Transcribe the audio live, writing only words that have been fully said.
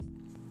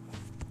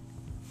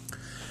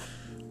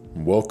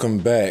Welcome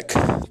back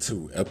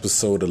to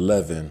episode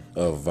 11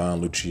 of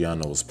Von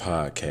Luciano's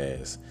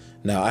podcast.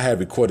 Now, I had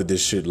recorded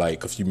this shit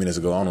like a few minutes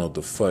ago. I don't know what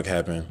the fuck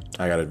happened.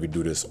 I gotta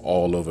redo this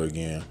all over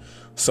again.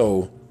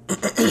 So,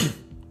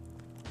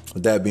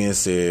 with that being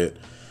said,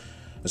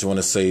 I just want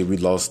to say we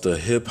lost the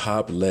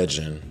hip-hop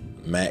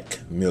legend, Mac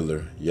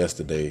Miller,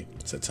 yesterday,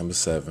 September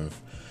 7th.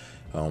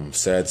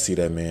 Sad to see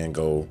that man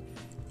go.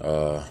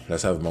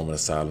 Let's have a moment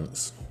of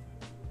silence.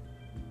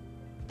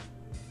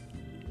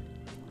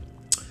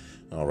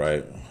 All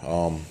right.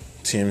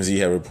 TMZ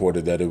had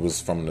reported that it was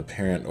from an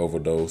apparent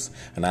overdose.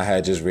 And I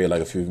had just read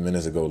like a few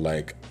minutes ago,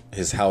 like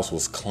his house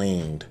was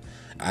cleaned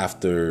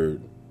after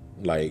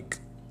like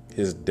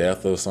his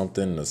death or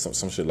something, or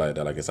some shit like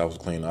that. Like his house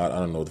was cleaned. I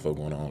don't know what the fuck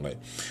going on. Like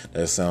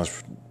that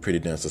sounds pretty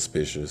damn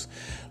suspicious.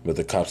 But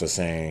the cops are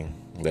saying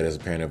that it's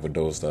apparent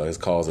overdose. His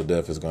cause of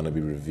death is going to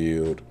be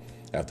revealed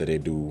after they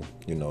do,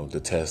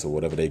 the test or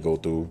whatever they go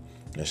through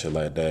and shit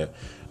like that.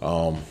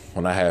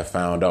 When I had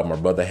found out, my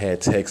brother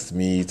had texted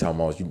me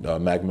talking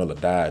about Mac Miller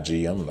died.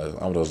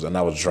 And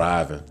I was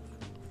driving,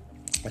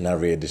 and I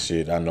read this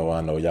shit. I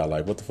know, y'all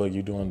like, what the fuck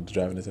you doing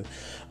driving this?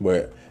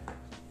 But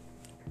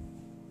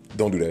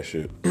don't do that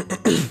shit.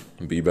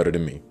 Be better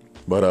than me.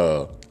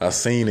 But I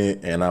seen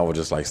it, and I was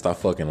just like, stop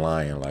fucking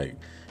lying. Like,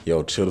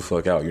 yo, chill the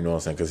fuck out. You know what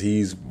I'm saying? Because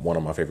he's one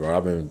of my favorite.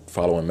 I've been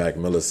following Mac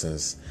Miller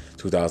since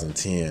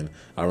 2010.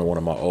 I remember one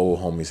of my old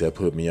homies had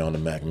put me on to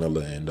Mac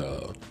Miller, and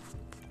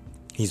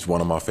he's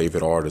one of my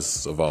favorite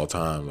artists of all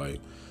time.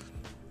 Like,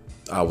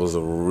 I was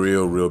a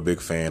real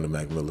big fan of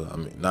Mac Miller. I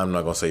mean, I'm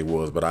not gonna say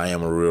was, but I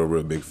am a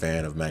real big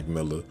fan of Mac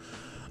Miller.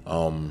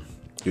 And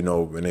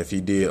if he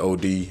did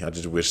OD, I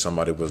just wish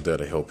somebody was there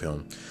to help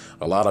him.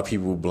 A lot of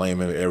people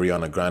blaming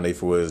Ariana Grande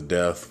for his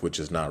death, which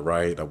is not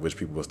right. I wish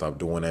people would stop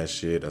doing that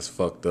shit. That's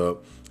fucked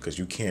up, because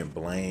you can't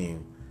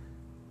blame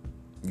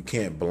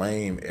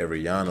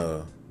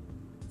Ariana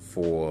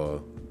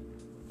for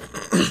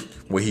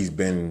what he's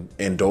been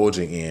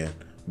indulging in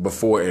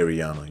before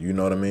Ariana. You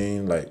know what I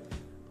mean? Like,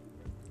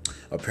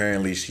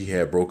 apparently she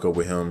had broke up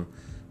with him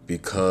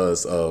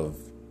because of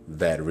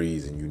that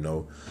reason,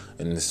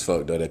 and it's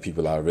fucked up that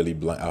people are really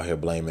out here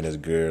blaming this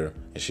girl,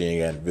 and she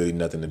ain't got really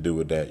nothing to do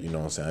with that. You know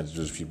what I'm saying? I just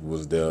wish people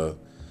was there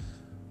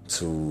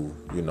to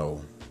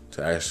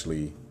to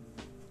actually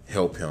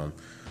help him.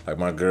 Like,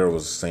 my girl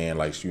was saying,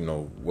 like,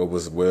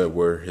 where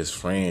were his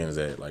friends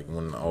at, like,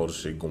 when all the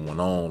shit going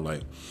on,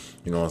 like,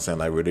 you know what I'm saying?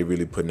 Like, were they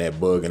really putting that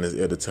bug in his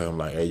ear to tell him,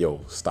 like, hey,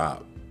 yo,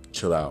 stop,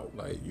 chill out,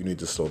 like, you need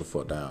to slow the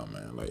fuck down,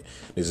 man. Like,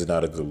 this is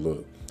not a good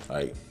look.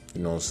 Like,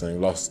 you know what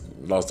I'm saying?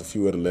 Lost a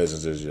few other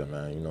legends this year,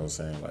 man. You know what I'm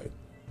saying? Like,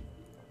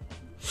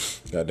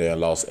 goddamn,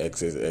 lost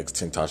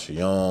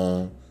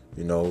ex-Tentacion,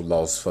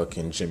 lost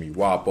fucking Jimmy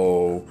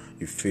Wapo,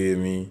 you feel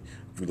me?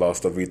 We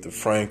lost Aretha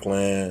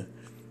Franklin,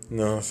 you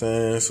know what I'm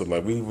saying? So,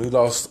 like, we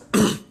lost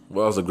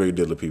a great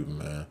deal of people,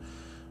 man.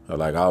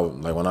 Like,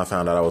 when I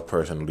found out, I was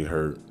personally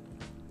hurt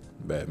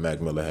that Mac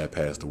Miller had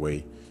passed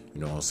away.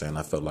 You know what I'm saying?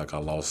 I felt like I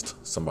lost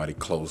somebody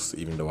close,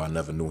 even though I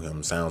never knew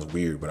him. Sounds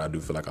weird, but I do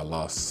feel like I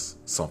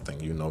lost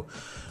something, I'm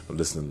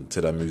listening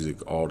to that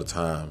music all the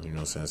time, you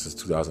know what I'm saying, since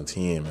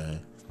 2010, man.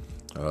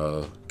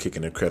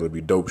 Kicking Incredibly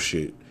Dope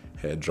shit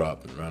had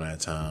dropped around that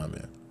time,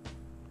 and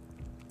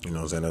you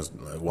know what I'm saying, that's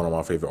like one of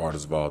my favorite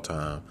artists of all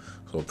time.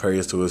 So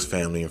prayers to his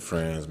family and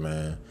friends,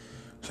 man.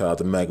 Shout out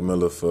to Mac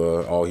Miller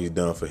for all he's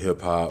done for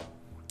hip-hop.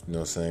 You know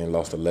what I'm saying?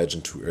 Lost a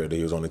legend too early.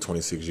 He was only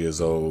 26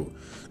 years old.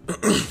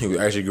 He was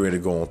actually ready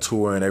to go on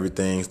tour and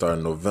everything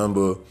starting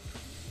November.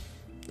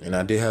 And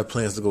I did have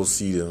plans to go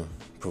see him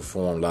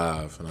perform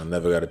live, and I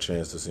never got a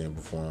chance to see him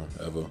perform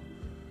ever.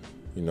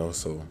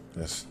 So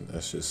that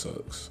shit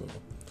sucks. So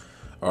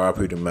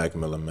R.I.P. to Mac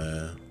Miller,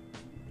 man.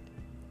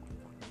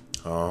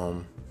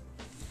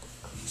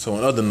 So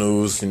in other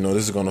news, this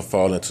is gonna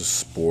fall into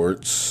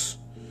sports.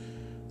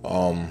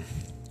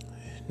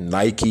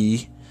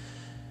 Nike.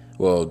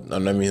 Well,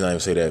 let me not even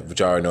say that, but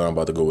y'all already know I'm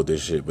about to go with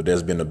this shit. But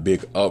there's been a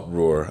big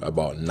uproar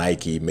about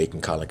Nike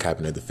making Colin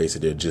Kaepernick the face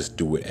of their Just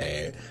Do It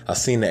ad. I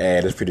seen the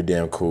ad. It's pretty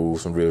damn cool.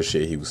 Some real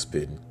shit he was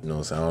spitting. You know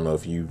what I'm saying? I don't know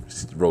if you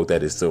wrote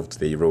that yourself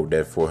today. You wrote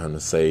that for him to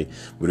say.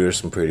 But there's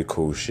some pretty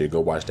cool shit. Go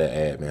watch that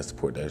ad, man.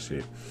 Support that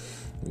shit.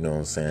 You know what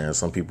I'm saying?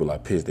 Some people are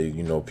pissed.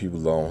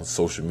 People on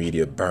social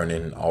media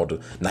burning all the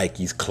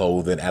Nike's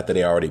clothing after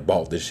they already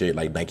bought this shit.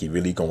 Like, Nike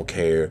really gonna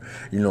care.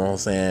 You know what I'm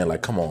saying?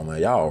 Like, come on,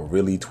 man. Y'all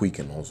really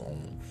tweaking on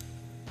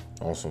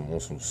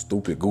some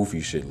stupid,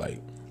 goofy shit.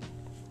 Like,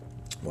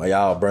 why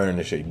y'all burning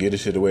this shit? Get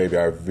this shit away if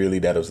y'all really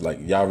that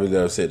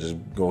upset. Just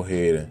go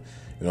ahead and,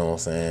 you know what I'm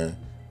saying,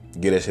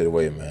 get that shit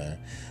away, man.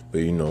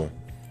 But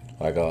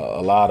like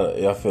a lot of,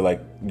 I feel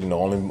like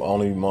only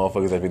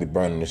motherfuckers that really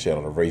burning this shit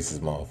are the racist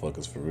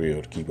motherfuckers, for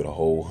real. To keep it a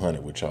whole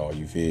 100 with y'all,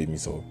 you feel me?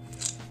 So,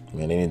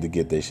 man, they need to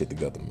get their shit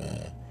together,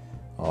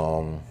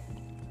 man.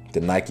 The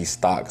Nike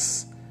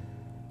stocks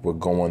were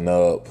going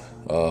up.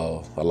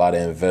 A lot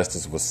of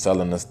investors were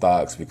selling the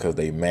stocks because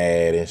they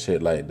mad and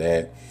shit like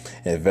that.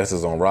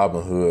 Investors on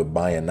Robinhood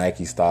buying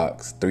Nike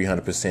stocks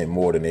 300%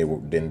 more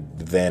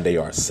than they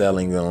are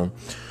selling them.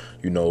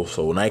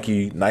 So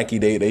Nike,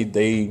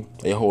 they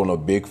holding a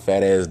big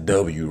fat ass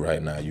W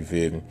right now. You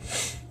feel me?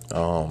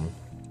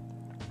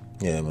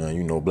 Yeah,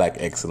 man. Black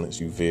excellence.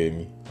 You feel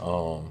me?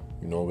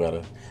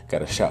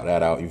 Gotta shout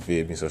that out. You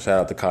feel me? So shout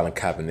out to Colin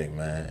Kaepernick,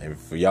 man. And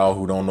for y'all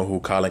who don't know who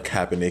Colin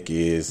Kaepernick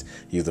is,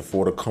 he's the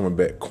former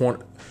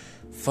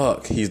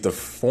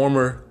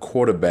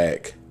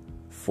quarterback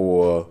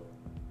for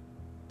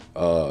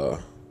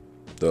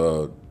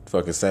the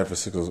fucking San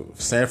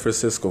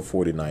Francisco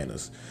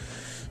 49ers.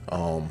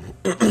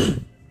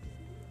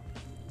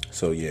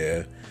 So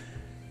yeah,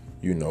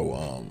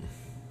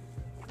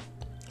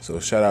 so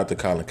shout out to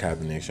Colin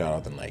Kaepernick, shout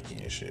out to Nike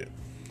and shit.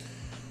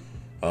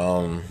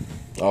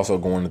 Also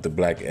going into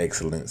Black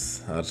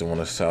excellence, I just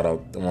want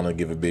to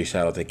give a big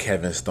shout out to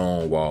Kevin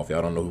Stonewall. If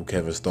y'all don't know who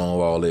Kevin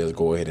Stonewall is,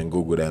 go ahead and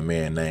Google that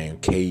man name,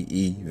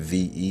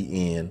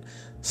 Keven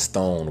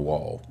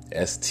Stonewall,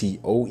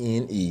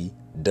 Stonewall.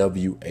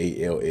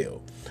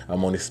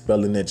 I'm only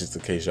spelling it just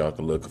in case y'all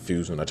can look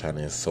confused when I try to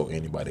insult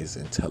anybody's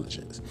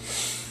intelligence.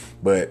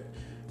 But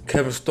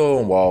Kevin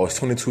Stonewall is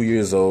 22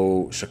 years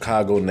old,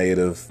 Chicago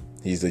native.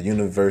 He's the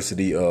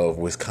University of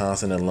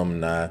Wisconsin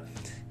alumni.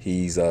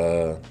 He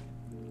has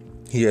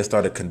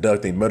started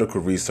conducting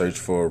medical research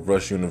for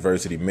Rush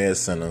University Med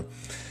Center,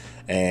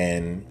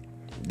 and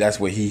that's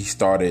where he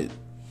started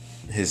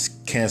his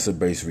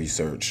cancer-based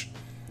research.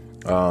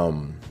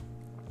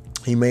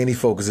 He mainly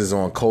focuses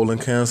on colon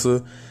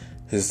cancer.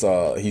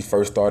 He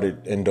first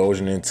started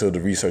indulging into the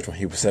research when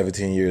he was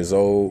 17 years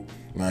old.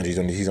 Mind you,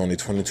 he's only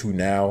 22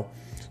 now.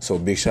 So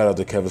big shout out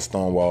to Kevin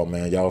Stonewall,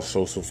 man. Y'all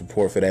show some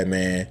support for that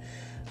man.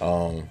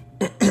 Y'all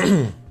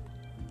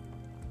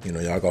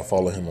gotta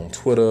follow him on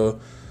Twitter,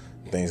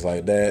 things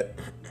like that.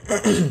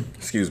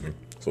 Excuse me.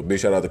 So big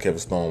shout out to Kevin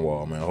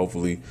Stonewall, man.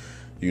 Hopefully,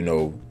 he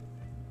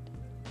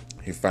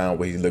found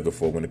what he's looking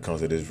for when it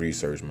comes to this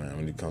research, man.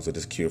 When it comes to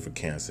this cure for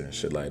cancer and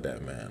shit like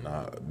that, man.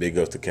 Big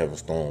ups to Kevin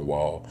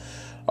Stonewall.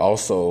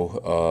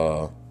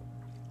 Also,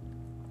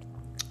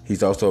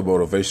 he's also a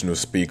motivational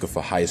speaker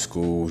for high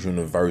schools,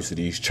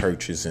 universities,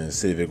 churches, and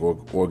civic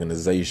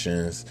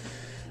organizations.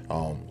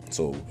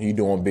 So he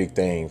doing big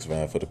things,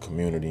 man, for the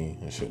community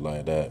and shit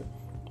like that.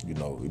 He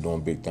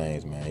doing big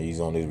things, man. He's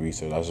on his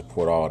research. I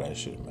support all that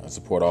shit, man. I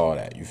support all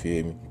that. You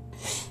feel me?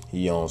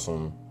 He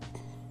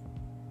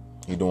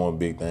doing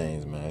big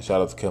things, man.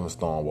 Shout out to Kevin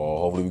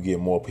Stonewall. Hopefully we get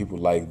more people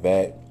like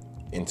that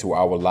into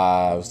our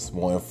lives,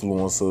 more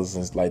influencers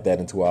and like that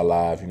into our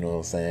lives, you know what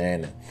I'm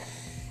saying? And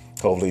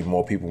hopefully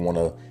more people want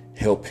to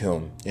help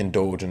him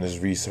indulge in his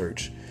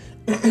research.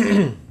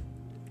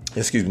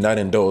 Excuse me, not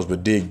indulge,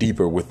 but dig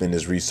deeper within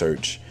his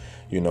research.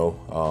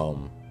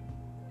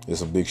 There's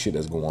some big shit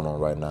that's going on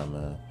right now,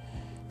 man.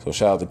 So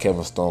shout out to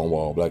Kevin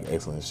Stonewall, Black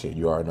excellence shit.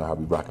 You already know how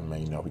we rocking,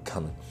 man. You know how we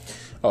coming.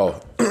 Oh,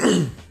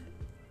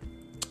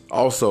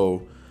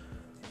 also,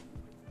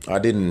 I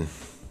didn't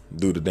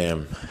do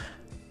the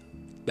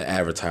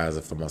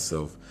advertising for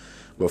myself,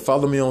 but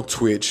follow me on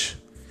Twitch.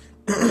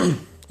 I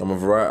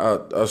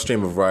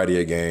stream a variety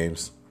of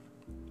games,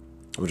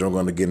 which I'm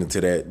going to get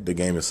into the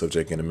gaming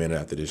subject in a minute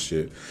after this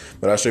shit.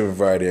 But I stream a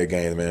variety of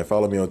games, man.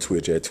 Follow me on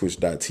Twitch at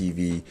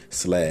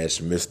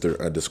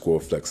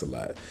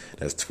twitch.tv/Mr_Flexalot.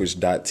 That's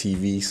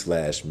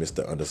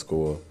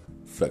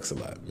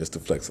twitch.tv/Mr_Flexalot. Mr.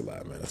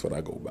 Flexalot, man. That's what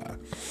I go by.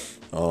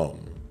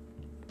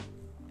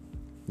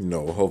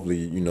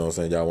 Hopefully, what I'm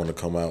saying, y'all want to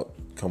come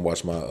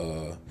watch my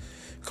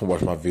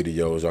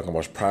videos. Y'all can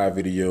watch prior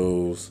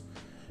videos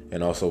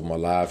and also my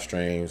live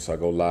streams. So I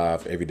go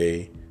live every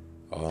day.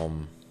 I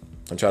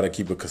try to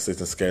keep a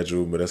consistent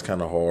schedule, but that's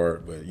kind of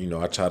hard. But,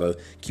 I try to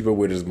keep it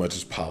with it as much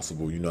as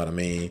possible. You know what I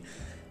mean?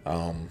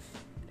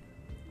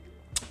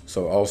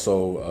 So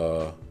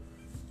also,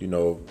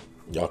 y'all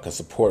can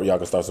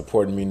start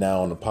supporting me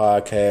now on the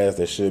podcast.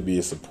 There should be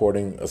a support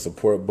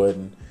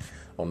button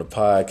on the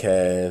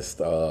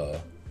podcast. I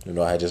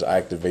just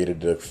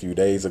activated it a few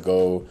days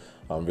ago.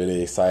 I'm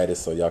really excited,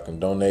 so y'all can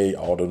donate.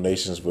 All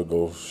donations will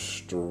go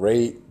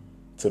straight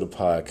to the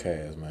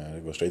podcast, man.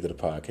 It goes straight to the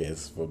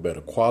podcast for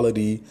better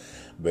quality,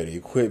 better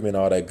equipment,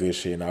 all that good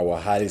shit. And I will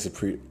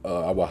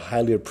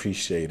highly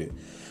appreciate it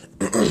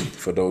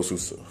for those who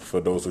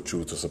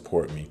choose to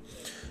support me.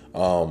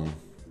 Feel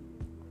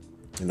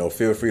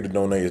free to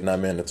donate. It's not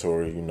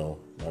mandatory.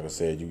 Like I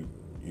said, you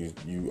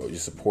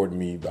support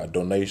me by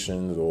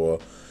donations or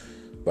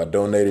by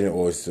donating,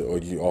 or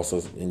you're also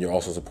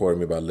supporting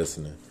me by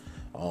listening.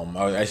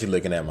 I was actually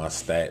looking at my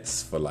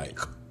stats for like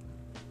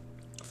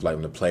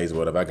when the plays,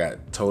 whatever. I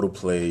got total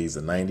plays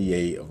of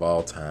 98 of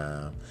all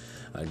time.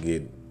 I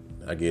get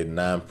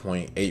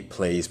 9.8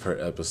 plays per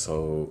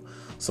episode.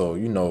 So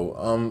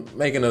I'm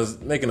making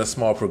a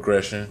small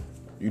progression.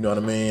 You know what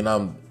I mean?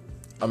 I'm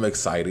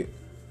excited.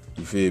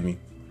 You feel me?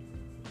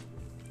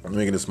 I'm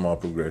making a small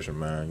progression,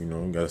 man. We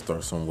gotta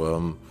start somewhere.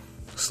 I'm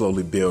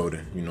slowly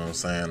building. You know what I'm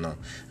saying? And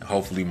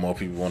hopefully more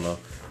people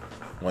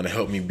wanna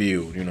help me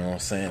build. You know what I'm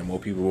saying? More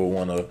people will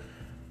wanna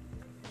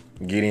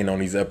get in on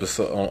these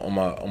episodes on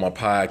my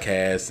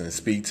podcast and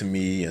speak to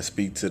me and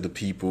speak to the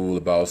people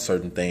about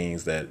certain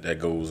things that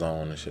goes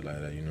on and shit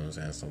like that. You know what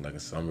I'm saying? So like I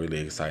said, I'm really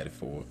excited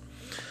for it.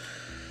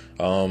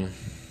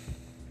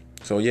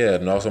 So yeah,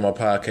 and also my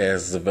podcast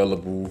is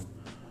available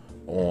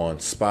on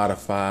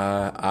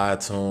Spotify,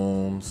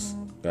 iTunes.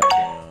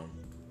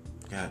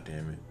 God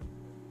damn it.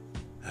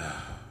 I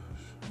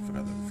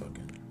forgot to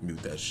fucking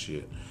mute that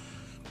shit.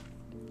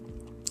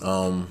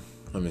 Let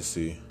me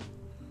see.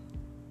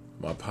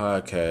 My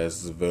podcast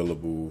is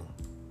available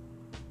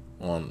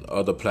on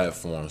other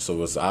platforms.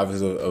 So it's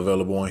obviously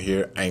available on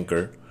here,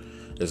 Anchor.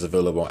 It's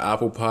available on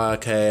Apple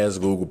Podcasts,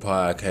 Google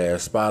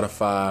Podcasts,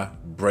 Spotify,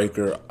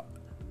 Breaker,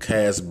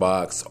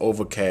 Castbox,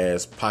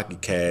 Overcast,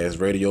 Pocket Cast,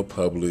 Radio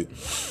Public.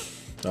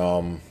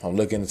 I'm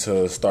looking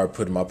to start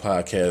putting my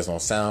podcast on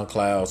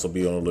SoundCloud, so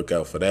be on the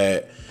lookout for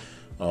that.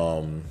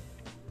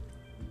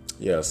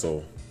 Yeah,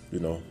 so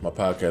my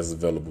podcast is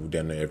available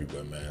down there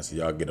everywhere, man. So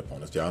y'all get up on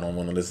this. Y'all don't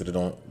want to listen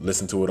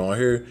to it on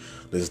here.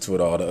 Listen to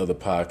it all the other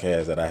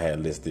podcasts that I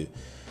had listed.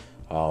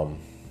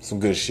 Some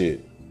good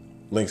shit.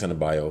 Links in the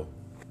bio.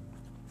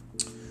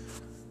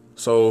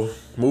 So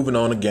moving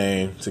on to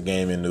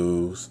gaming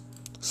news.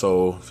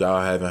 So if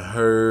y'all haven't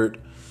heard,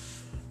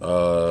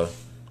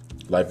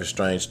 Life is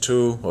Strange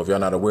 2, or if y'all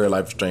not aware,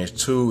 Life is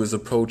Strange 2 is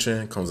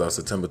approaching. Comes out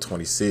September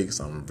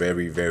 26th. I'm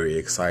very, very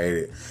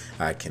excited.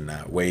 I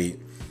cannot wait.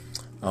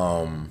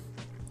 I'm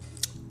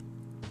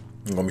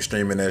gonna be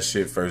streaming that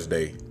shit first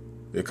day.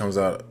 It comes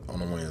out on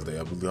a Wednesday,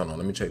 I believe. Hold on,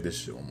 let me check this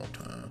shit one more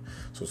time.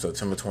 So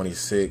September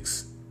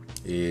 26th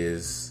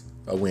is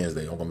a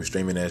Wednesday. I'm gonna be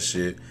streaming that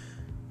shit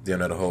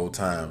dinner the whole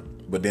time.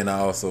 But then I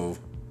also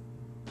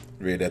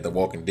read that The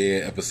Walking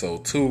Dead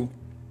episode 2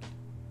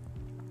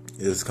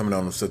 is coming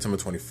out on September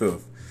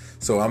 25th.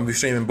 So I'm gonna be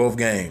streaming both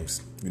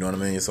games. You know what I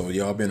mean? So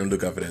y'all be on the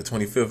lookout for that.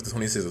 25th to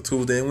 26th, a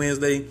Tuesday and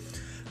Wednesday.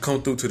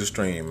 Come through to the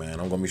stream, man.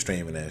 I'm gonna be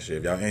streaming that shit.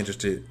 If y'all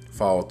interested,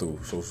 follow through.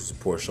 Show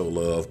support, show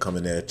love. Come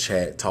in there,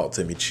 chat, talk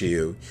to me,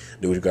 chill.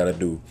 Do what you gotta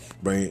do.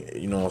 Bring,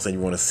 you know what I'm saying?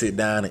 You wanna sit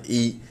down and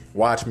eat,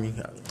 watch me.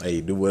 Hey,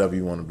 do whatever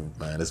you wanna do,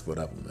 man. That's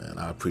whatever, man.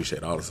 I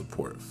appreciate all the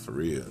support, for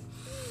real.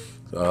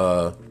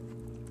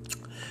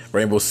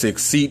 Rainbow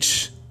Six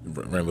Siege.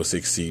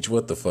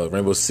 What the fuck?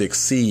 Rainbow Six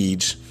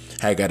Siege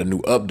had got a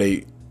new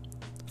update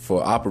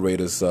for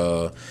operators.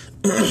 They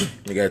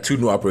got 2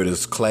 new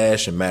operators,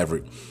 Clash and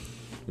Maverick.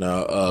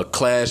 Now,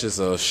 Clash is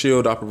a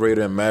shield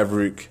operator, and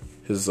Maverick,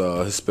 his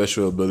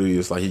special ability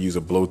is like he uses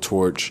a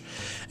blowtorch,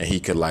 and he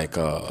could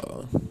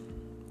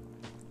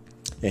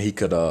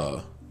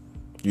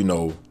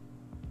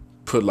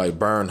put like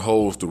burn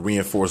holes through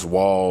reinforced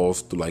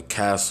walls, through like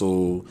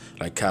castles,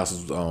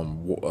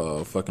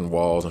 fucking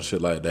walls and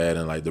shit like that,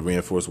 and like the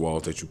reinforced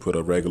walls that you put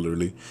up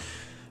regularly.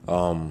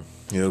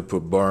 Put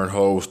burn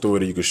holes through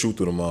it, and you can shoot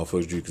through the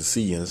motherfuckers you can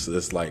see, and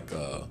it's like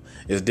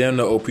it's damn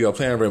the OP. I was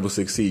playing Rainbow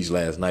Six Siege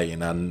last night,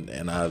 and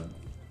I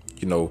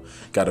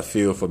got a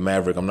feel for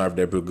Maverick. I'm not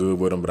that good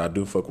with him, but I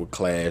do fuck with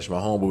Clash. My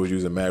homeboy was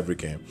using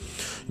Maverick, and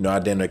I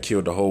damn near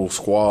killed the whole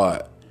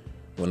squad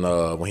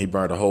when he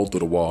burned a hole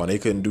through the wall, and they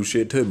couldn't do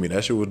shit to me.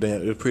 That shit was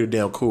pretty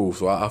damn cool.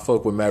 So I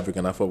fuck with Maverick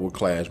and I fuck with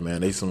Clash, man.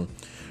 They some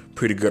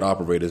pretty good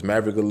operators.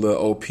 Maverick a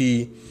little OP.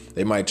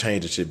 They might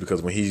change the shit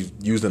because when he's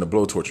using a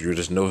blowtorch, you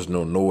just notice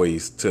no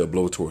noise to a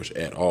blowtorch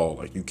at all.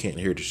 Like you can't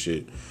hear the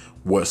shit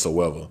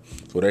whatsoever.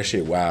 So that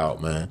shit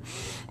wild, man.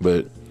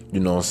 But you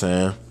know what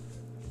I'm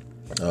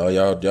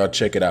saying? Y'all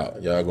check it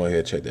out. Y'all go ahead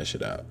and check that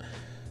shit out.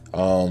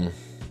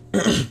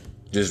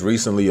 Just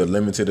recently, a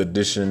limited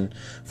edition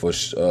for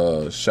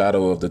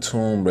Shadow of the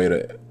Tomb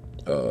Raider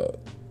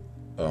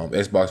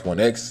Xbox One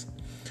X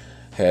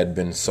had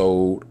been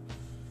sold.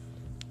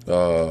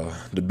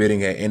 The bidding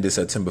had ended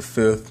September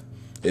 5th.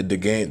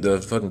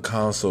 The fucking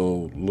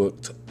console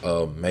looked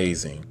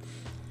amazing.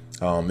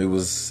 It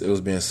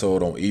was being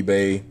sold on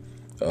eBay.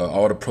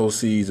 All the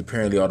proceeds were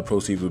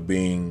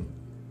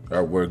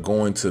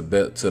going to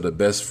the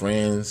Best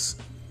Friends.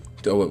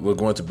 We're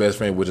going to Best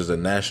Friend, which is a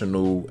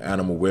national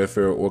animal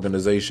welfare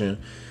organization.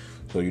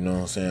 So you know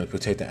what I'm saying,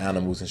 protect the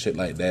animals and shit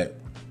like that.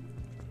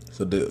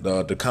 So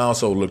the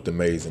console looked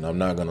amazing. I'm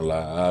not gonna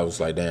lie. I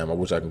was like, damn, I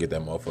wish I could get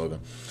that motherfucker.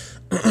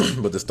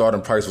 But the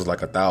starting price was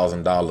like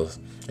 $1,000,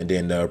 and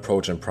then the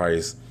approaching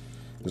price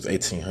was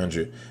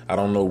 $1,800. I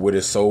don't know what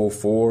it sold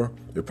for.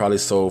 It probably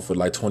sold for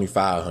like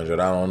 $2,500.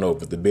 I don't know.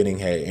 But the bidding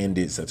had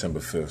ended September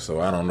 5th,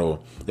 so I don't know.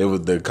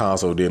 The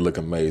console did look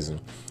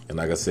amazing. And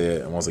like I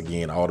said, once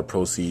again, all the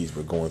proceeds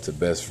were going to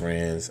Best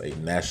Friends, a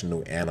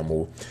national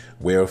animal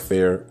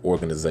welfare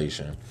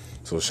organization.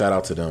 So shout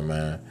out to them,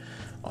 man.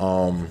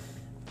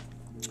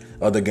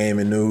 Other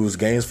gaming news: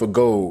 Games for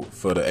Gold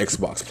for the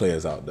Xbox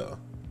players out there.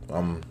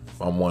 I'm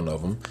one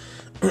of them.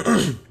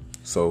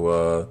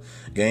 So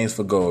Games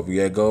for Gold. If you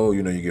get Gold,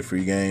 you get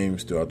free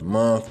games throughout the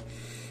month.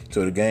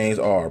 So the games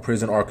are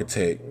Prison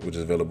Architect, which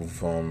is available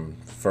from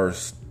the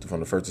 1st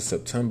of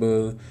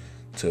September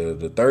to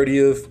the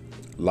 30th.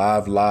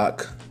 Live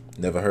Lock,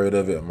 never heard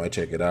of it. I might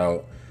check it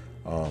out.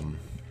 I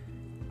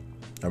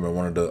remember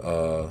one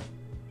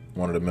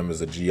of the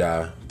members of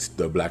GI,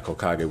 the Black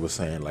Hokage, was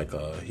saying like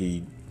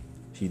he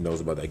he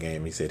knows about that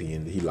game. He said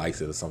he likes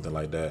it or something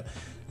like that.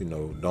 You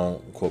know,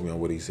 don't quote me on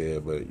what he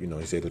said, but you know,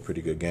 he said it's a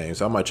pretty good game.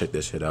 So I might check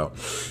that shit out.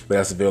 But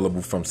that's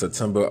available from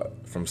September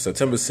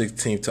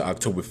 16th to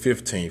October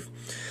 15th.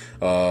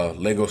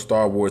 Lego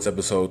Star Wars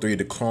Episode 3,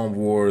 The Clone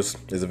Wars,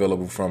 is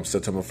available from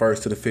September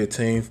 1st to the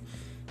 15th.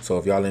 So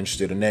if y'all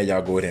interested in that,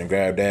 y'all go ahead and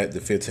grab that.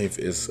 The 15th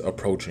is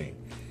approaching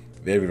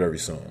very, very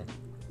soon.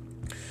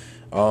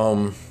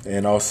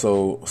 And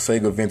also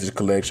Sega Vintage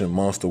Collection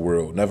Monster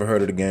World. Never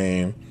heard of the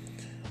game.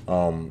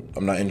 I'm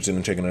not interested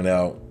in checking it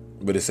out,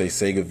 but it's a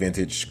Sega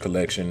Vintage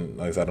Collection.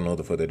 Like I said, I don't know what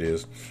the fuck that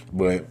is,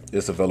 but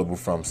it's available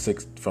from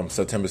September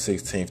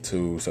 16th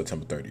to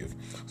September 30th.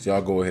 So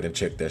y'all go ahead and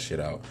check that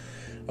shit out.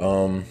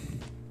 Also,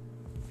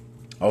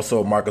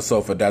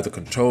 Microsoft Adaptive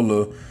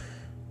Controller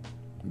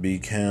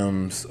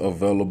becomes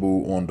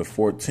available on the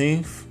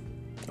 14th,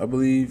 I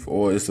believe,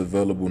 or it's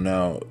available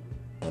now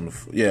on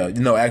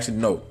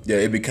the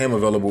it became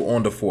available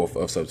on the 4th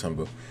of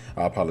September.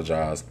 I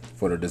apologize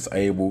for the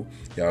disabled.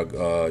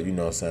 Y'all, you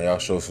know what I'm saying, y'all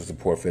show some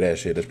support for that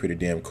shit. That's pretty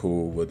damn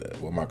cool with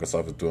what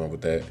Microsoft is doing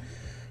with that.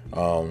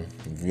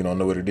 If you don't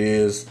know what it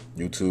is,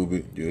 YouTube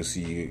it. You'll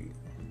see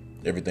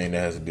everything that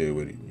has to do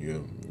with it.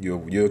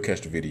 You'll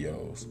catch the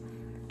videos.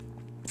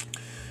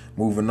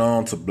 Moving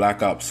on to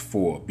Black Ops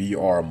 4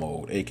 BR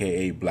mode,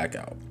 aka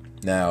Blackout.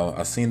 Now,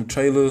 I've seen the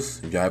trailers.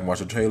 If y'all haven't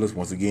watched the trailers,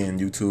 once again,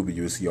 YouTube,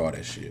 you'll see all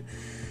that shit.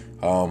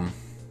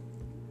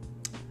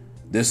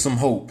 There's some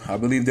hope. I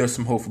believe there's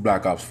some hope for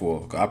Black Ops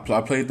 4. I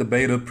played the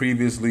beta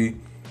previously.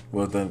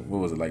 What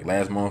was it, like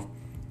last month?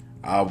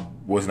 I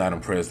was not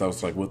impressed. I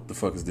was like, what the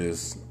fuck is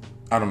this?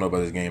 I don't know about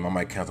this game. I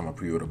might cancel my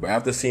pre-order. But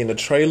after seeing the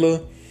trailer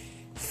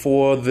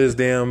for this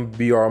damn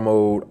BR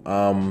mode,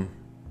 I'm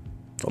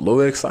a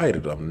little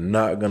excited. I'm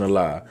not gonna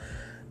lie.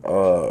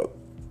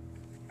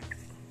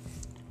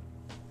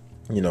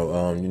 You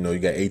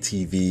got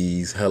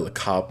ATVs,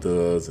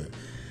 helicopters, and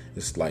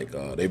it's like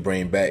they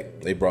brought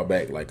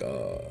back like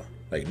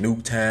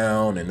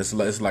Nuketown, and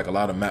it's like a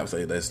lot of maps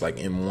that's like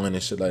M1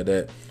 and shit like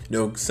that. You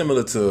know,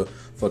 similar to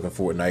fucking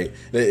Fortnite.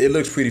 It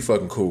looks pretty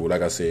fucking cool.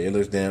 Like I said,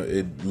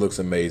 it looks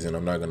amazing.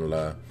 I'm not gonna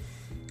lie.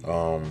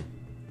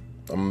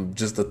 I'm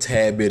just a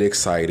tad bit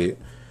excited.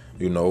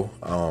 You know,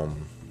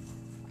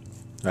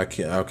 I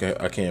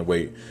can't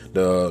wait.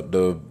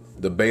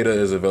 The beta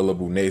is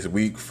available next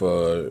week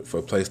for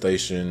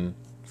PlayStation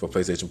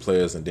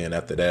players, and then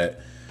after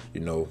that,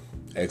 you know,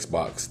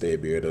 Xbox, they'll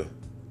be able to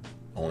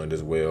own it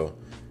as well.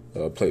 Be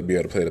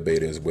able to play the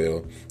beta as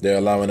well. They're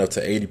allowing up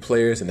to 80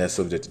 players, and that's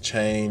subject to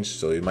change.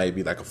 So it might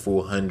be like a full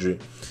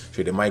 100.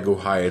 Shit, it might go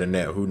higher than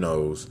that. Who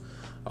knows?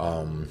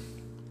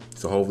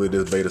 So hopefully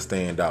this beta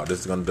stand out. This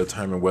is going to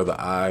determine whether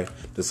I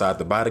decide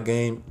to buy the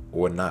game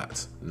or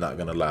not. I'm not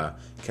gonna lie.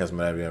 Cancel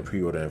my damn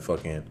pre-order and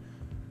fucking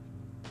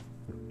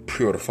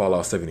pre-order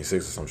Fallout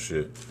 76 or some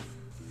shit.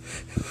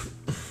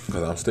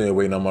 Because I'm still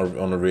waiting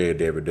on the Red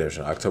Dead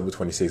Redemption. October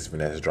 26th when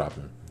that's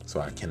dropping. So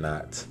I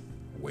cannot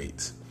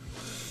wait.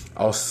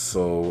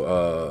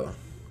 Also,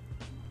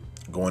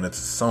 going into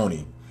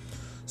Sony.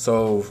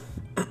 So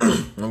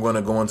I'm going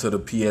to go into the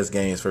PS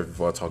games first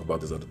before I talk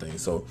about this other thing.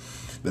 So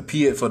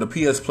for the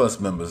PS Plus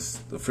members,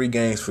 the free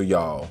games for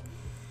y'all.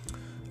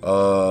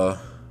 So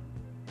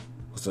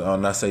I'll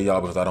not say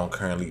y'all because I don't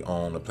currently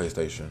own a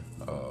PlayStation.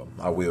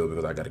 I will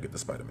because I got to get the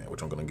Spider-Man,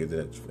 which I'm going to get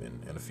that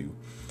in a few.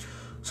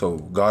 So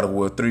God of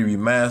War 3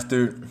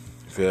 Remastered.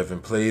 If you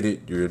haven't played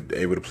it, you're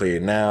able to play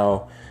it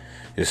now.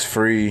 It's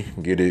free.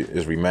 Get it.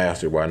 It's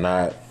remastered. Why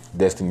not?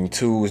 Destiny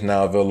 2 is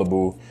now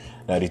available.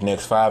 Now these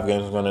next 5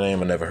 games I'm going to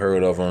name, I never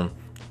heard of them.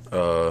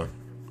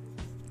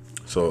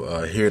 So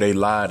Here They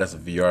Lie, that's a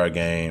VR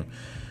game.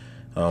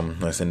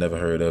 Like I said, never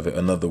heard of it.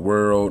 Another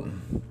World,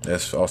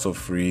 that's also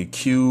free.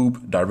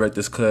 Cube,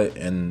 Director's Cut,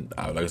 and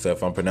like I said,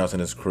 if I'm pronouncing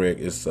this correct,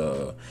 it's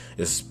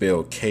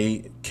spelled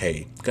K.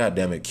 God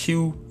damn it,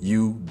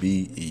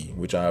 Qube,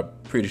 which I'm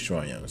pretty sure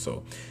I am.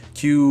 So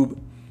Cube,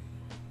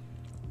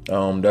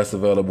 that's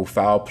available.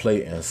 Foul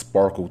Play and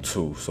Sparkle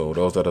 2. So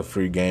those are the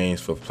free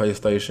games for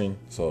PlayStation.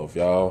 So if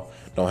y'all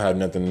don't have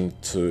nothing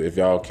to, if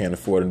y'all can't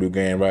afford a new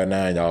game right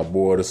now and y'all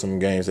bored of some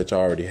games that y'all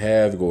already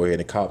have, go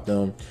ahead and cop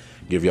them.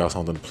 Give y'all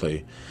something to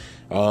play.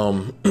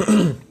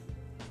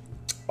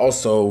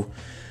 Also,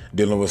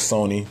 dealing with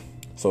Sony.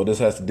 So this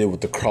has to deal with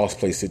the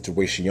crossplay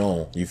situation.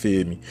 You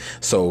feel me?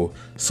 So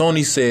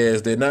Sony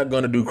says they're not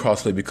going to do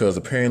crossplay because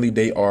apparently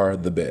they are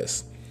the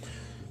best.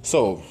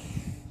 So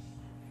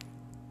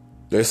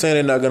they're saying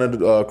they're not going to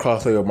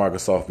crossplay with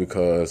Microsoft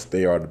because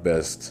they are the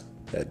best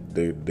at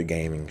the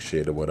gaming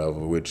shit or whatever,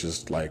 which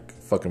is like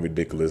fucking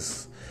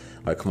ridiculous.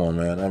 Like, come on,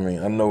 man. I mean,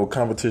 I know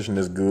competition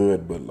is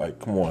good, but like,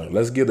 come on.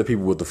 Let's give the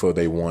people what the fuck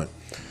they want.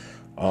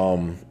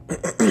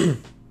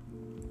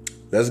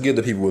 Let's give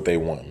the people what they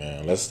want,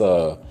 man. Let's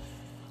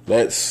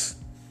crossplay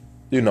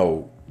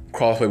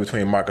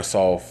between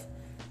Microsoft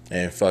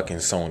and fucking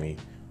Sony.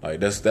 Like,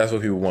 that's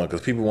what people want,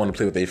 because people want to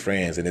play with their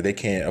friends, and if they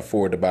can't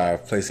afford to buy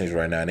PlayStation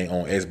right now and they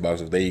own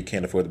Xbox, if they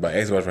can't afford to buy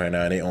Xbox right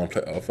now and they own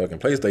a fucking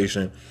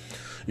PlayStation,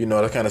 you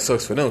know, that kind of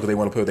sucks for them because they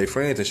want to play with their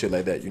friends and shit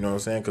like that. You know what I'm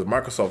saying? Because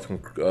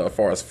Microsoft, as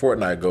far as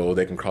Fortnite goes,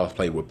 they can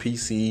cross-play with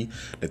PC,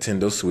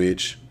 Nintendo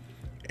Switch,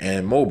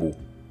 and mobile.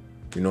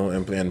 You know,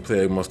 and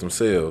play amongst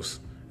themselves.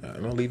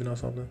 Am I leaving out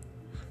something?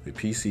 With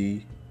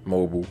PC,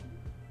 mobile,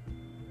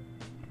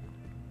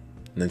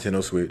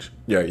 Nintendo Switch.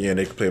 Yeah,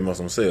 they can play amongst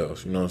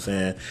themselves. You know what I'm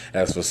saying?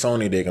 As for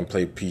Sony, they can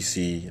play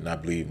PC and I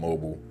believe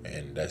mobile,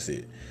 and that's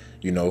it.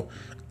 You know,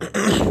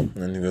 and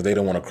because they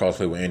don't want to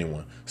crossplay with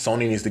anyone.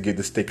 Sony needs to get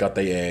the stick out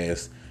their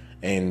ass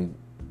and,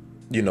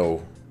 you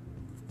know,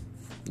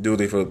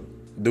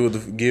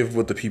 give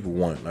what the people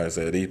want. Like I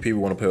said, these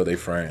people want to play with their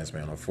friends,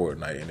 man, on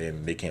Fortnite, and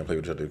then they can't play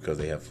with each other because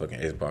they have fucking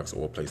Xbox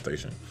or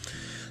PlayStation.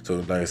 So,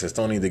 like I said,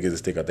 Sony needs to get the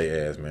stick out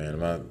their ass,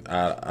 man.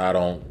 I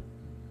don't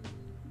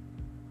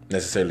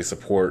necessarily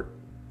support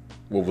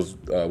what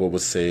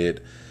was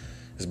said.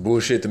 It's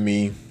bullshit to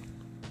me.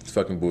 It's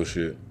fucking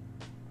bullshit.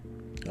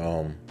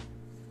 You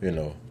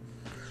know.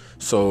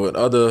 So in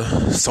other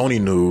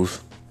Sony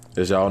news,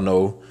 as y'all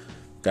know,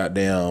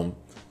 goddamn,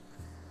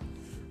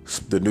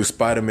 the new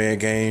Spider-Man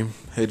game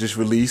had just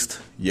released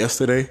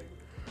yesterday.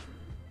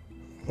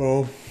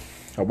 I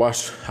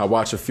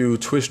watched a few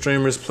Twitch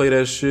streamers play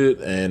that shit,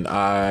 and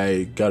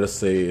I gotta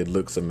say it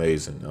looks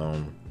amazing.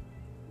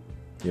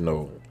 You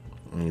know,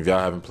 if y'all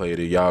haven't played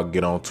it, y'all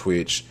get on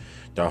Twitch.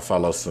 Y'all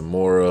follow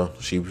Samora.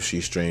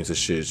 She streams the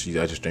shit. She's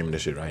actually streaming the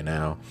shit right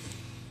now.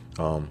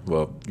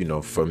 Well, you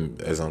know, from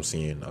as I'm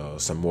seeing,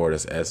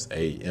 Samora, that's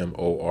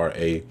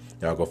Samora.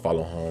 Y'all go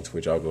follow her on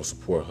Twitch. Y'all go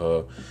support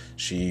her.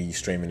 She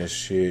streaming this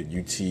shit.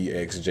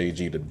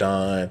 UTXJG the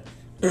Don.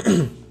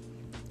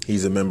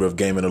 He's a member of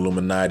Gaming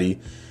Illuminati.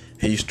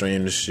 He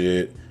streamed the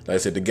shit. Like I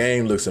said, the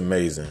game looks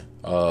amazing.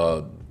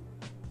 You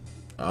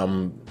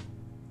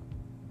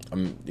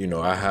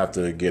know, I have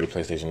to get a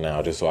PlayStation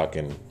now just so I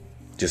can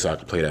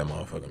play that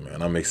motherfucker,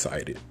 man. I'm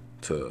excited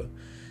to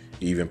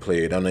even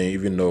play it. I mean,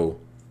 even though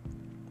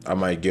I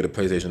might get a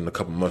PlayStation in a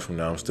couple months from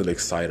now, I'm still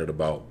excited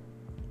about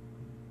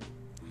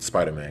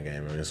Spider-Man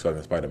game. I mean, it's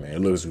fucking Spider-Man.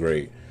 It looks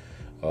great.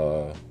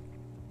 So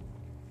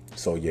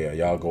yeah,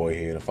 y'all go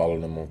ahead and follow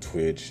them on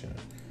Twitch. And,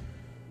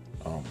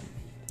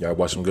 y'all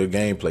watch some good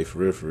gameplay for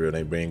real.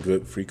 They bring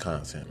good free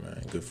content,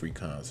 man. Good free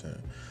content.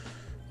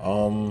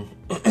 Also,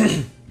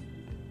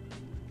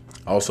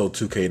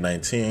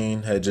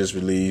 2K19 had just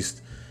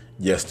released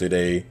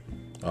yesterday.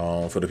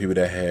 For the people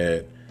that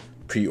had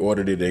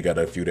pre-ordered it, they got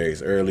it a few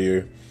days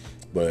earlier.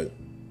 But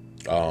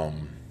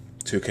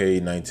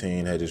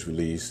 2K19 had just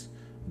released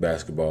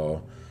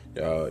basketball.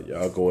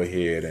 Y'all go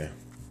ahead and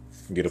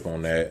get up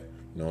on that.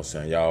 You know what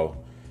I'm saying? Y'all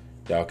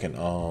can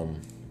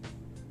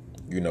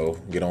you know,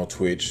 get on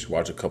Twitch,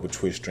 watch a couple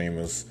Twitch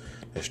streamers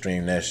that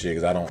stream that shit.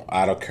 Cause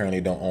I currently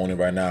don't own it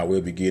right now. I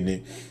will be getting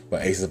it.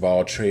 But Ace of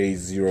All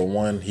Trades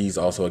 01, he's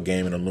also a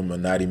Gaming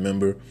Illuminati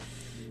member.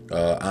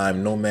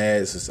 I'm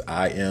Nomad. This is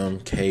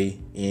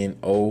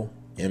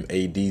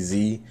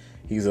IMKNOMADZ.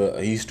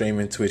 He's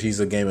streaming Twitch.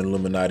 He's a Gaming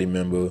Illuminati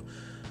member.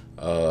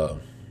 They're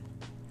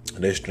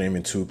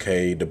streaming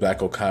 2K. The Black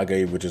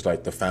Okage, which is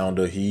like the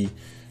founder, he's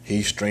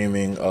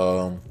streaming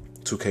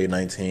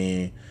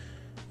 2K19.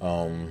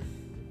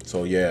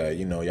 So yeah,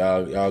 you know,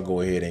 y'all go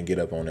ahead and get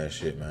up on that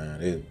shit,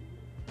 man.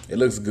 It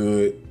looks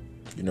good.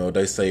 You know,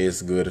 they say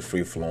it's good, it's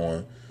free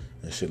flowing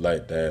and shit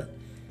like that.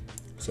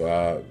 So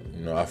I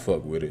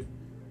fuck with it.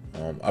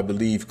 I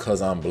believe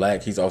Cause I'm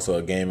Black, he's also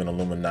a Gaming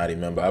Illuminati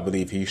member. I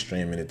believe he's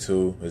streaming it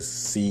too. It's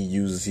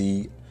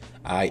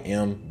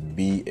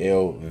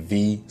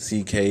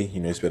CUZIMBLVCK. You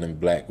know, he's spelling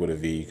black with a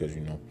V because,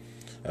 you know,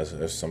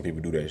 that's some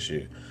people do that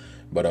shit.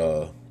 But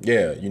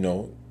yeah, you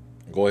know,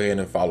 go ahead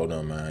and follow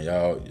them, man.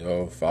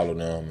 Y'all follow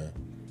them and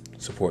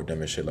support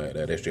them and shit like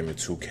that. They're streaming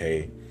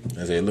 2K.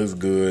 And say it looks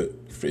good.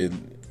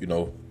 You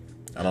know,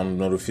 I don't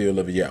know the feel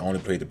of it yet. I only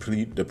played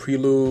the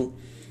prelude.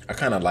 I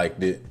kind of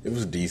liked it. It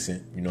was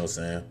decent. You know what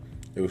I'm saying?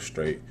 It was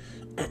straight.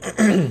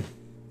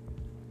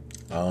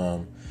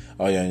 Oh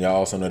yeah, and y'all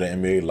also know that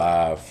NBA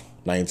Live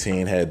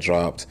 19 had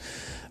dropped.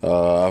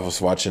 I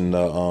was watching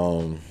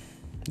the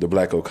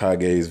Black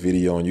Okage's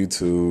video on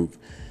YouTube.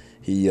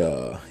 He's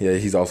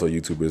also a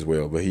YouTuber as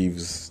well, but he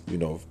was, you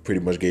know,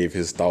 pretty much gave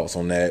his thoughts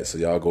on that. So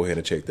y'all go ahead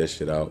and check that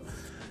shit out.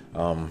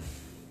 From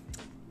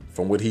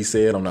what he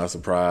said, I'm not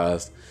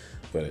surprised,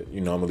 but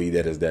you know, I'm gonna leave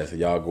that as that. So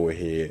y'all go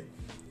ahead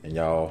and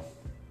y'all,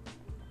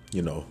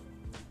 you know,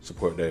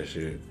 support that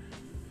shit.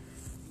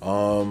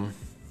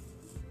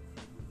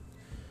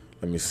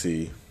 Let me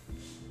see.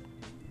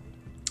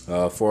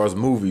 As far as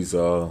movies,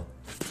 y'all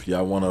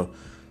want to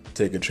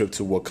take a trip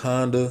to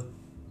Wakanda?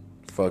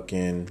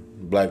 Fucking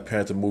Black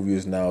Panther movie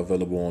is now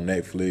available on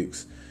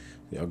Netflix.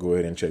 Y'all go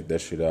ahead and check that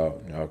shit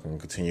out. Y'all can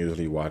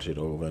continuously watch it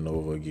over and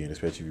over again,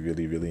 especially if you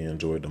really, really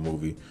enjoyed the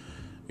movie.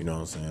 You know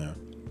what I'm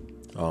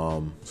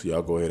saying? So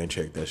y'all go ahead and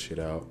check that shit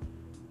out.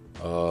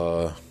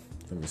 Let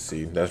me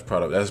see. That's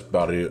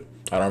about it.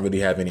 I don't really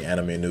have any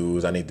anime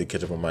news. I need to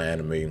catch up on my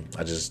anime.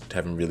 I just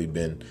haven't really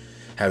been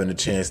having a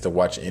chance to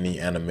watch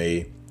any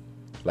anime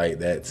like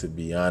that, to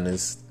be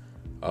honest.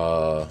 You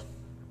know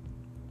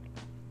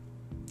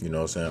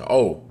what I'm saying?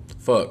 Oh,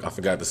 Fuck, I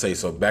forgot to say.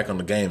 So back on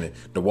the gaming,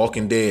 The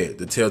Walking Dead,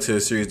 the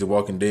Telltale series, The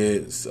Walking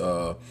Dead,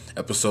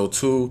 episode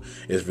 2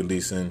 is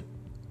releasing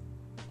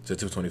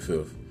September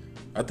 25th.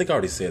 I think I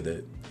already said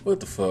that. What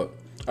the fuck?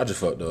 I just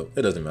fucked up.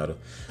 It doesn't matter.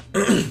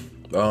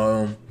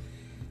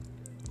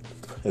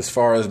 As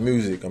far as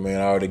music, I mean,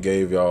 I already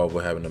gave y'all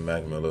what happened to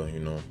Mac Miller. You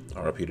know,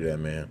 R.I.P. to that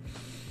man.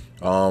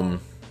 As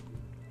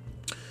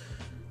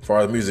far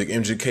as music,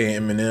 MGK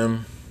and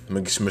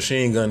Eminem,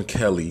 Machine Gun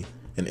Kelly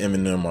and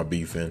Eminem are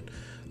beefing.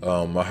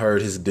 I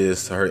heard his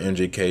diss. I heard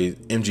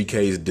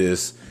MGK's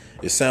diss.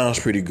 It sounds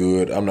pretty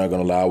good. I'm not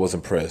gonna lie, I was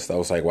impressed. I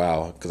was like,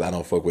 wow, because I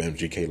don't fuck with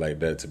MGK like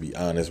that, to be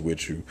honest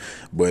with you.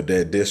 But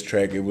that diss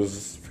track, it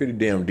was pretty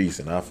damn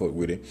decent. I fuck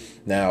with it.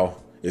 Now,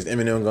 is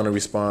Eminem gonna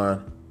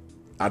respond?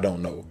 I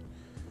don't know.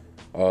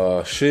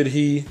 Should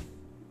he?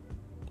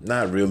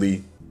 Not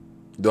really.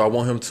 Do I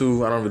want him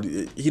to? I don't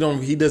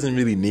really. He doesn't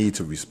really need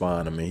to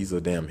respond. I mean, he's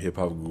a damn hip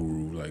hop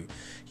guru. Like,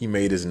 he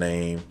made his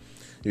name.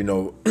 You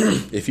know,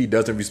 if he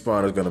doesn't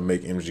respond, it's gonna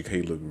make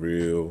MGK look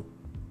real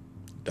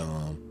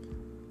dumb.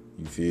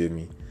 You feel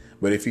me?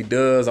 But if he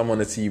does, I want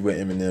to see what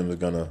Eminem is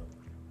gonna,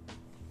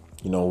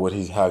 you know,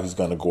 how he's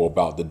gonna go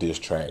about the diss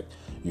track.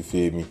 You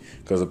feel me?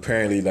 Because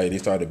apparently, like, they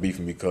started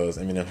beefing because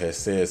Eminem has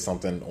said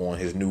something on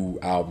his new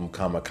album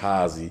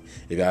Kamikaze.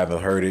 If you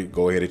haven't heard it,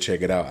 go ahead and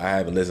check it out. I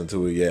haven't listened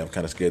to it yet. I'm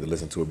kind of scared to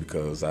listen to it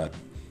because I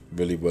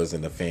really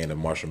wasn't a fan of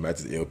Marshall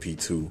Mathers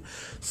LP2.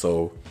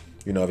 So,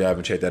 you know, if you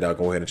haven't checked that out,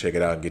 go ahead and check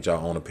it out and get your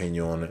own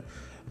opinion on it.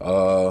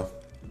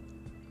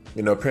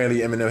 You know,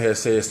 apparently Eminem has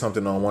said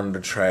something on one of the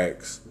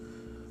tracks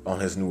on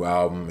his new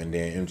album, and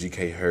then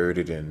MGK heard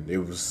it, and it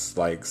was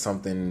like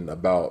something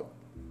about,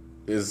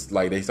 it's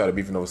like they started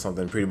beefing over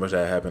something pretty much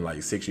that happened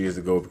like 6 years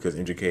ago, because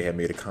MGK had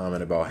made a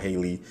comment about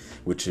Haley,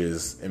 which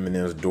is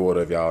Eminem's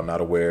daughter, if y'all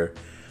not aware.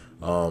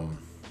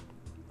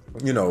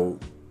 You know,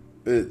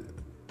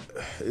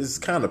 it's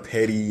kind of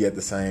petty at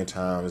the same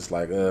time. It's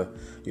like,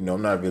 you know,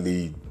 I'm not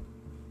really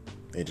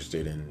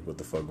interested in what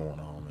the fuck going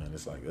on, man.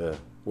 It's like,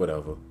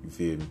 whatever, you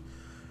feel me?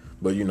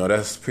 But, you know,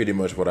 that's pretty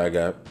much what I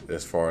got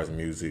as far as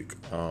music.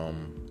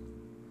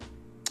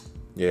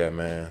 Yeah,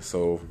 man.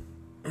 So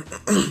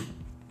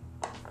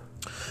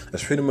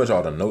that's pretty much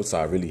all the notes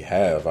I really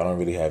have. I don't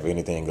really have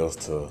anything else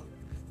to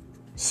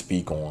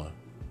speak on.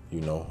 You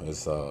know,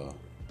 it's you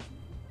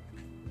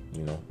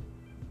know,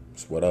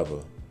 it's whatever.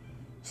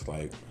 It's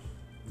like,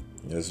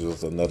 this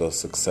was another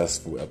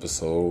successful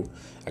episode.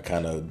 I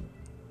kind of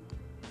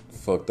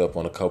fucked up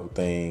on a couple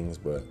things,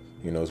 but,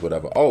 you know, it's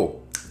whatever.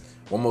 Oh,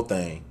 one more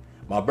thing.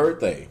 My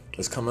birthday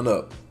is coming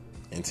up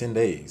in 10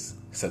 days,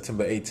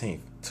 September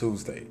 18th,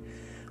 Tuesday.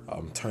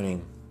 I'm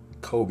turning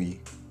Kobe.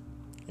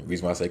 The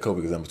reason why I say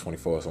Kobe because I'm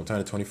 24, so I'm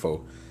turning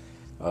 24.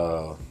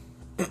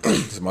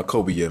 This is my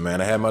Kobe year, man.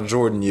 I had my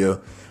Jordan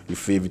year, you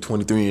feel me,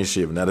 23 and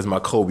shit, but now this is my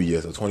Kobe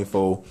year, so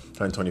 24,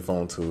 turning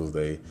 24 on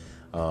Tuesday. You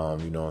know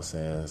what I'm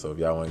saying? So if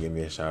y'all want to give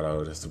me a shout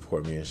out and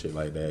support me and shit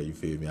like that, you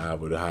feel me, I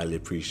would highly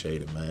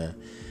appreciate it, man.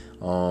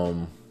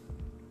 You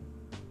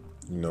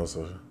know,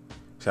 so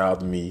shout out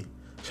to me.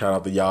 Shout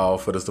out to y'all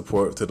for the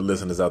support, to the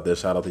listeners out there.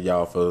 Shout out to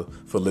y'all for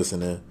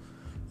listening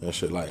and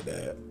shit like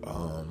that.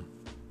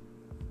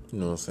 You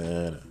know what I'm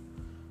saying?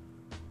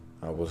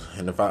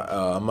 If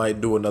I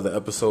might do another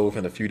episode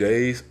in a few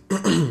days,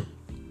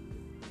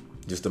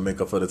 just to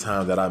make up for the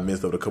time that I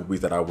missed over the couple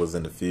weeks that I was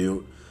in the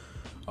field.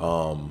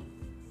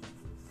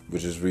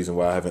 Which is the reason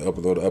why I haven't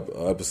uploaded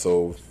an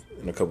episode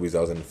in a couple weeks.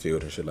 I was in the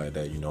field and shit like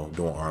that, you know,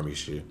 doing army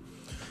shit.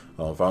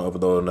 If I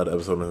upload another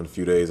episode in a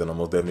few days, and I'm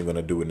most definitely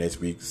gonna do it next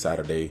week,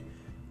 Saturday.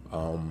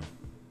 You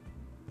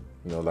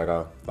know,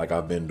 like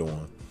I've been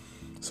doing.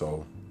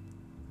 So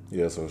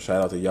yeah, so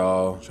shout out to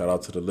y'all, shout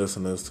out to the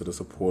listeners, to the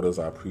supporters.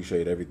 I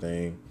appreciate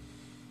everything.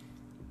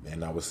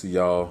 And I will see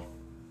y'all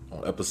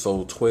on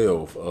episode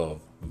 12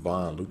 of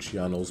Von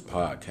Luciano's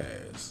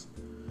podcast.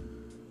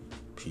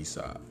 Peace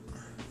out.